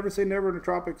can't never say never in the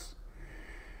tropics.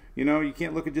 You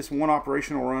can't look at just one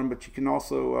operational run, but you can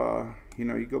also,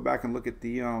 you go back and look at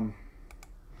the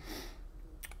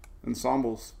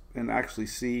ensembles and actually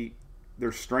see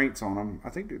their strengths on them. I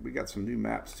think we got some new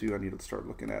maps too I need to start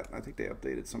looking at. I think they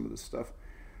updated some of this stuff.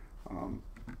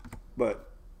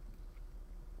 But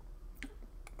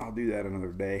I'll do that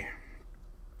another day.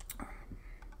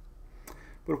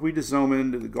 But if we just zoom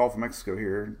into the Gulf of Mexico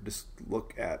here, just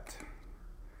look at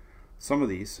some of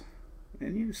these,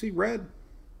 and you see red.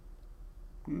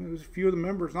 There's a few of the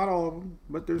members, not all of them,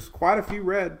 but there's quite a few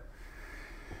red,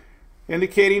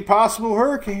 indicating possible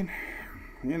hurricane.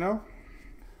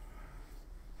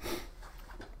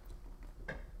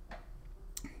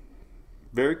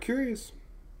 Very curious.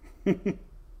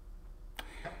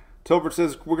 Tilbert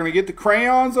says we're going to get the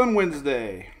crayons on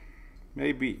Wednesday.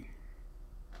 Maybe.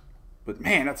 But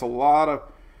man, that's a lot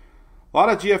of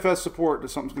GFS support that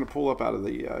something's going to pull up out of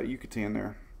the Yucatan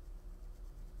there.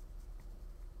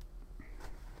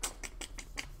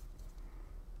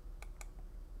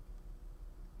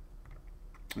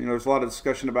 You know, there's a lot of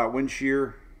discussion about wind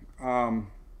shear.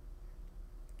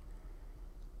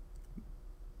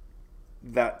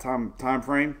 That time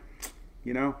frame,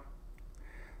 you know,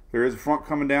 there is a front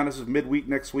coming down. This is midweek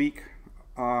next week.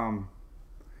 Some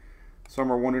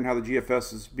are wondering how the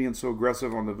GFS is being so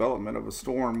aggressive on development of a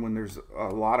storm when there's a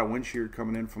lot of wind shear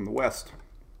coming in from the west.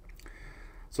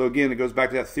 So again, it goes back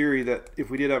to that theory that if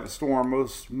we did have a storm,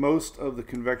 most of the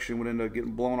convection would end up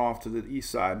getting blown off to the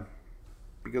east side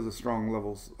because of strong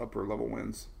upper level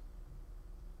winds.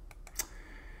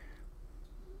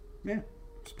 Yeah,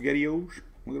 SpaghettiOs.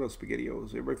 Look at those SpaghettiOs.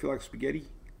 Everybody feel like spaghetti?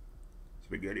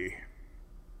 Spaghetti.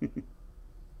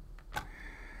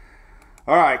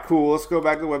 All right, cool. Let's go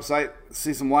back to the website.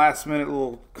 See some last minute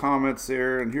little comments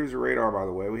there. And here's the radar, by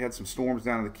the way. We had some storms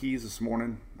down in the Keys this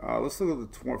morning. Let's look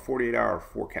at the 48-hour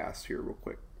forecast here real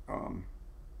quick.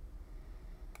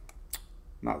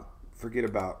 Not forget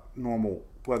about normal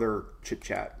weather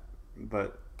chit-chat,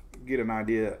 but get an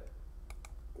idea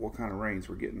what kind of rains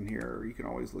we're getting here. You can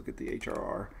always look at the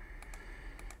HRR.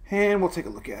 And we'll take a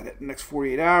look at it. Next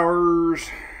 48 hours.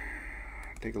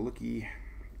 Take a looky.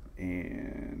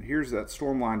 And here's that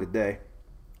storm line today.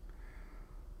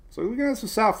 So we got some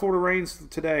South Florida rains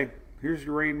today. Here's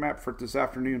your rain map for this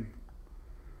afternoon.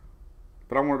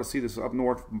 But I wanted to see this up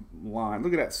north line.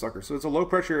 Look at that sucker. So it's a low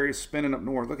pressure area spinning up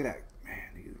north. Look at that. Man,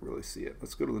 you can really see it.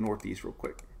 Let's go to the northeast real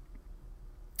quick.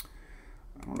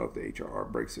 I don't know if the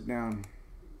HRR breaks it down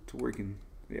to where we can,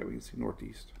 yeah, we can see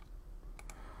northeast.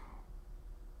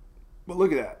 But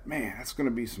look at that. Man, that's going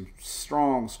to be some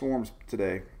strong storms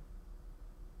today.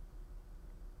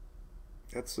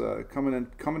 That's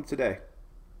coming today.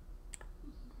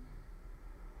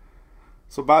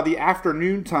 So by the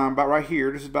afternoon time, about right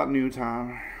here, this is about noon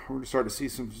time, we're going to start to see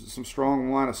some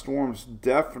strong line of storms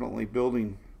definitely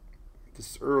building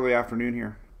this early afternoon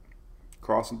here.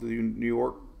 Crossing through New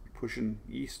York, pushing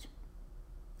east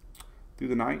through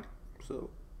the night.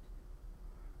 So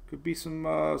could be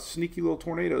some sneaky little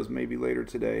tornadoes maybe later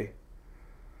today.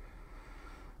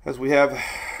 As we have,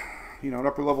 you know, an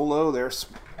upper level low there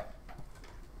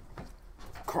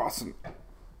crossing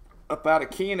up out of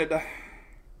Canada.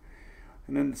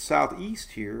 And then the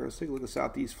southeast here, let's take a look at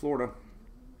southeast Florida.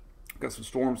 Got some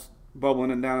storms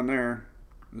bubbling in down in there.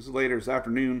 This is later this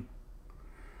afternoon.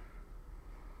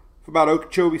 For about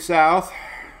Okeechobee south.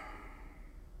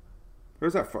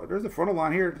 There's the frontal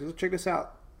line here. Let's check this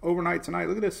out. Overnight tonight.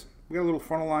 Look at this. We got a little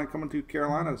frontal line coming through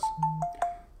Carolinas.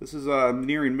 This is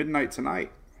nearing midnight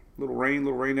tonight. Little rain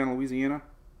down in Louisiana.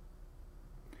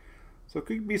 So it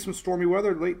could be some stormy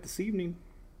weather late this evening,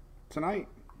 tonight.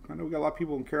 I know we got a lot of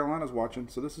people in Carolinas watching.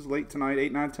 So this is late tonight,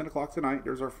 8, 9, 10 o'clock tonight.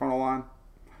 There's our frontal line.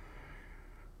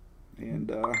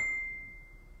 And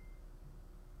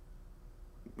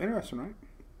interesting, right?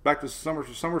 Back to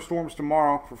summer storms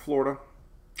tomorrow for Florida.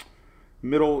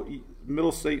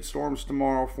 Middle state storms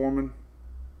tomorrow forming.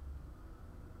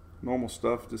 Normal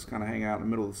stuff, just kind of hang out in the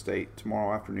middle of the state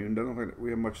tomorrow afternoon. Don't think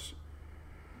we have much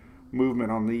movement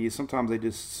on these. Sometimes they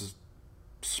just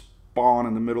spawn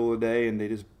in the middle of the day and they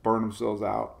just burn themselves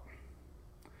out.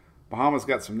 Bahamas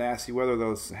got some nasty weather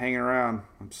though, it's hanging around.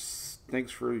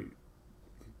 Thanks for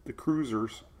the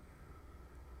cruisers.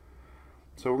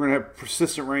 So we're gonna have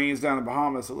persistent rains down in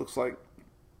Bahamas. It looks like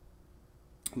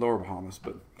lower Bahamas,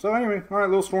 but so anyway, all right,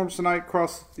 little storms tonight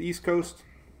across the East Coast.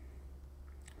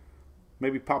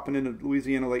 Maybe popping into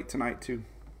Louisiana late tonight too.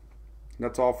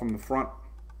 That's all from the front,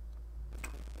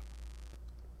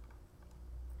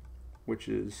 which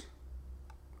is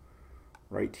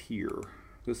right here,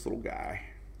 this little guy.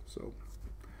 So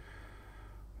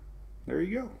there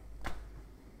you go.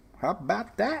 How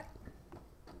about that?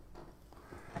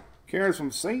 Karen's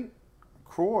from St.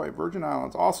 Croix, Virgin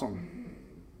Islands. Awesome.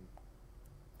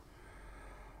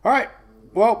 All right.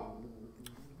 Well,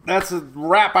 that's a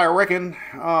wrap, I reckon.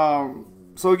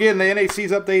 So again, the NAC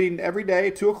is updating every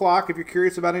day, 2 o'clock. If you're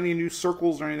curious about any new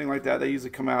circles or anything like that, they usually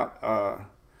come out about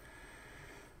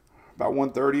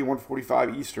 1:30,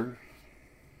 1:45 Eastern.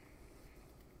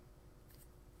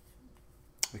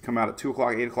 They come out at 2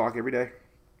 o'clock, 8 o'clock every day.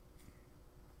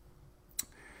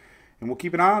 And we'll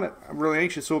keep an eye on it. I'm really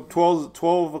anxious. So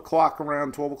 12 o'clock,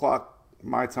 around 12 o'clock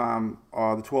my time,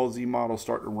 the 12Z models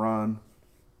start to run.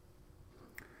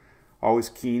 Always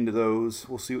keen to those.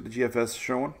 We'll see what the GFS is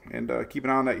showing. And keep an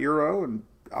eye on that Euro and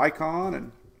Icon.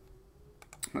 And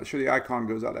I'm not sure the Icon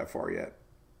goes out that far yet.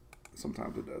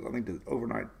 Sometimes it does. I think the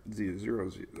overnight Z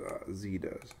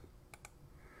does.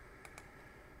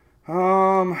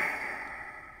 Only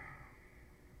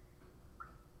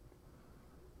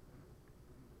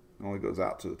goes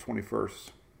out to the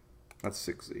 21st. That's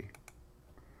 6Z.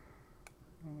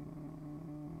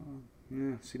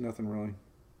 Yeah, see nothing really.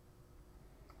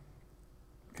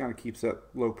 Kind of keeps that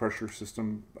low pressure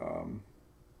system. So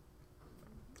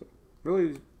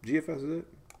really, GFS is it.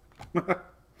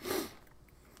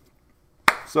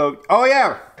 So, oh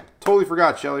yeah, totally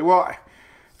forgot, Shelly. Well,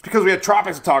 it's because we had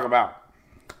tropics to talk about.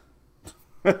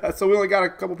 So we only got a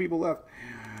couple people left.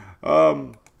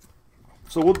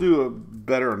 So we'll do a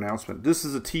better announcement. This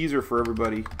is a teaser for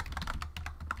everybody.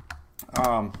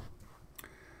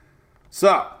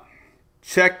 So,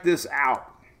 check this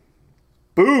out.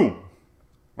 Boom.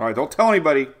 All right, don't tell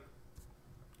anybody.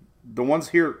 The ones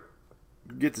here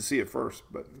get to see it first.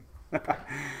 But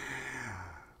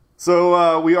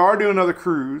so we are doing another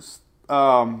cruise.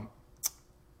 And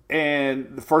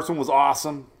the first one was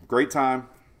awesome. Great time.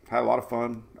 Had a lot of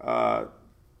fun.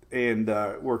 And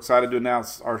we're excited to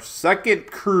announce our second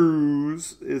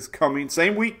cruise is coming.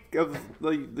 Same week of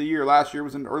the year. Last year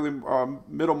was in early,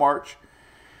 middle March.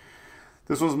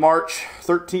 This was March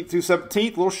 13th through 17th.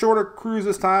 A little shorter cruise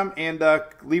this time. And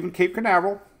leaving Cape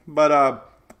Canaveral.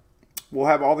 But we'll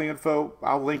have all the info.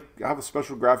 I have a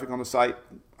special graphic on the site.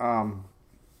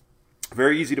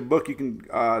 Very easy to book. You can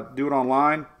do it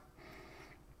online.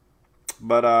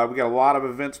 But we got a lot of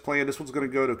events planned. This one's going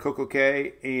to go to Coco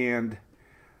Cay and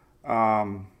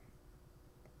I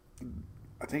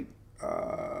think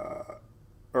Coco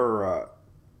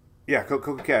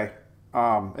Cay,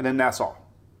 and then Nassau.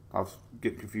 I was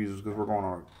getting confused because we're going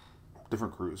on a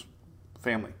different cruise,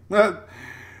 family.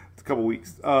 It's a couple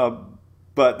weeks,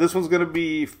 but this one's going to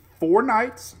be 4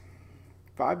 nights,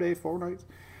 5 days, 4 nights.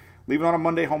 Leaving on a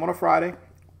Monday, home on a Friday.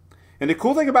 And the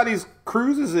cool thing about these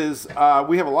cruises is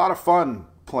we have a lot of fun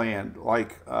planned.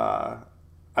 Like, I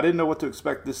didn't know what to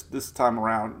expect this time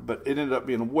around, but it ended up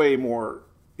being way more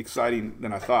exciting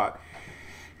than I thought.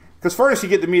 Because first, you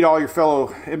get to meet all your fellow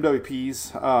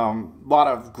MWPs. A lot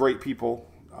of great people.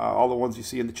 All the ones you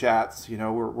see in the chats. You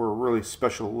know, we're a really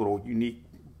special, little, unique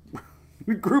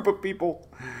group of people.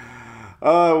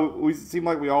 We seem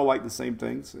like we all like the same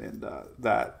things, and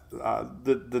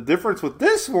the difference with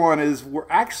this one is we're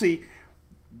actually,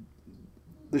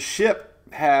 the ship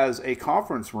has a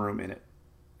conference room in it,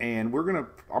 and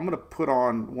I'm gonna put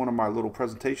on one of my little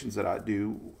presentations that I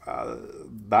do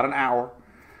about an hour.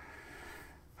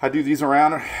 I do these all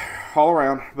around,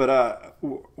 but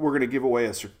we're gonna give away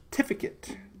a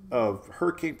certificate of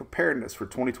hurricane preparedness for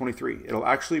 2023. It'll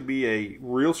actually be a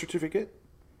real certificate.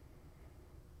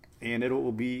 And it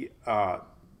will be,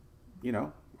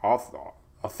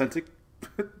 authentic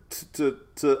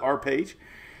to our page.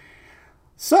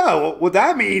 So what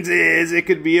that means is it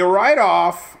could be a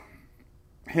write-off,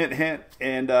 hint, hint,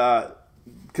 and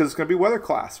because it's going to be weather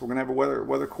class. We're going to have a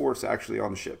weather course actually on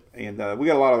the ship, and we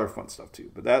got a lot of other fun stuff too.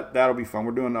 But that'll be fun.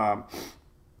 We're doing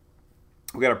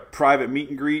we got a private meet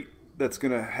and greet that's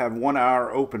going to have 1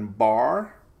 hour open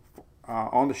bar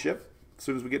on the ship as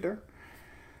soon as we get there.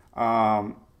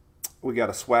 We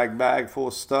got a swag bag full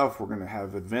of stuff. We're going to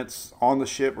have events on the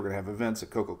ship. We're going to have events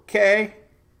at Coco Cay.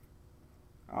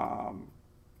 It's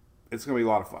going to be a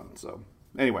lot of fun. So,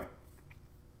 anyway.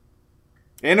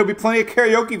 And there'll be plenty of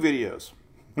karaoke videos.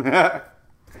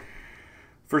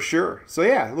 For sure. So,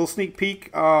 yeah, a little sneak peek.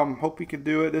 Hope we can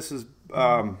do it. This is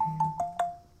gonna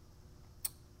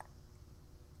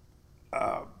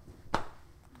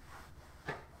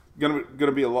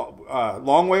be a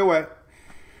long way away.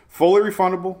 Fully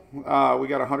refundable. We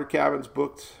got 100 cabins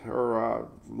booked or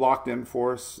locked in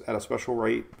for us at a special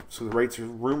rate. So the rates are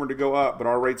rumored to go up, but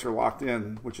our rates are locked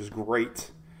in, which is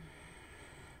great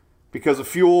because of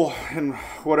fuel and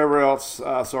whatever else.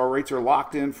 So our rates are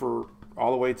locked in for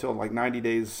all the way till like 90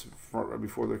 days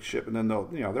before the ship, and then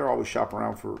they're always shopping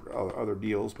around for other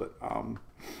deals. But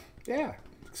yeah,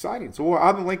 exciting. So we'll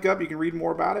have the link up. You can read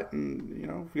more about it, and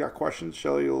if you got questions,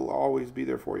 Shelly will always be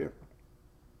there for you.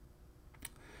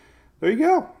 There you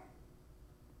go.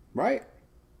 Right?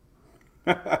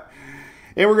 And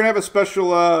we're going to have a special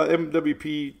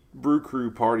MWP Brew Crew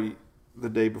party the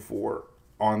day before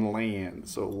on land.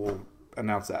 So we'll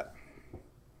announce that.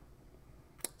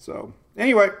 So,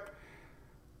 anyway.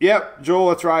 Yep, Joel,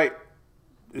 that's right.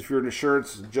 If you're an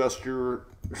insurance adjuster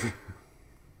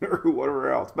or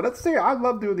whatever else. But I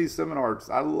love doing these seminars.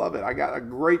 I love it. I got a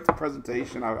great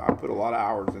presentation I put a lot of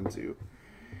hours into.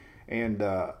 And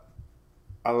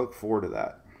I look forward to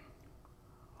that.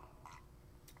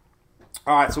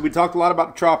 All right, so we talked a lot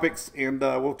about the tropics, and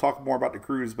we'll talk more about the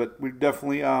cruise, but we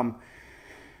definitely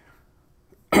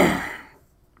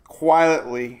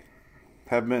quietly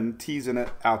have been teasing it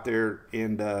out there,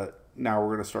 and now we're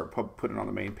going to start putting it on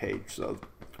the main page. So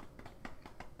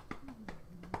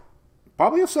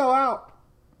probably a sellout.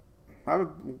 I have a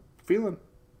feeling.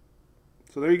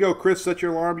 So there you go, Chris. Set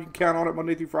your alarm. You can count on it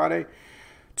Monday through Friday.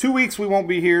 2 weeks we won't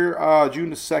be here, June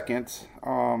the 2nd.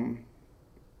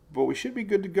 But we should be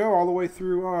good to go all the way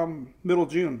through middle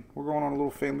June. We're going on a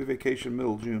little family vacation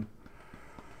middle June.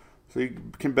 So you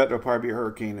can bet there'll probably be a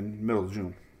hurricane in middle of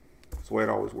June. That's the way it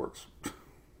always works.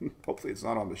 Hopefully it's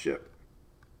not on the ship.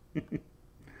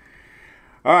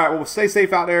 All right, well, stay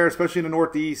safe out there, especially in the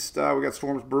Northeast. We got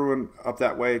storms brewing up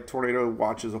that way. Tornado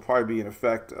watches will probably be in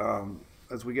effect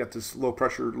as we get this low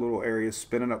pressure little area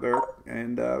spinning up there.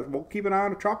 And we'll keep an eye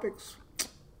on the tropics.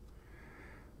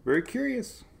 Very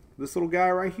curious. This little guy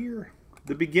right here,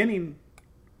 the beginning,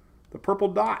 the purple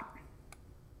dot.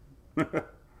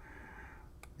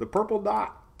 The purple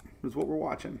dot is what we're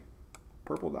watching.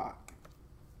 Purple dot.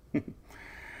 All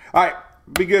right,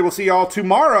 be good. We'll see y'all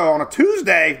tomorrow on a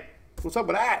Tuesday. What's up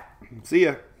with that? See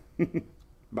ya.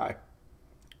 Bye.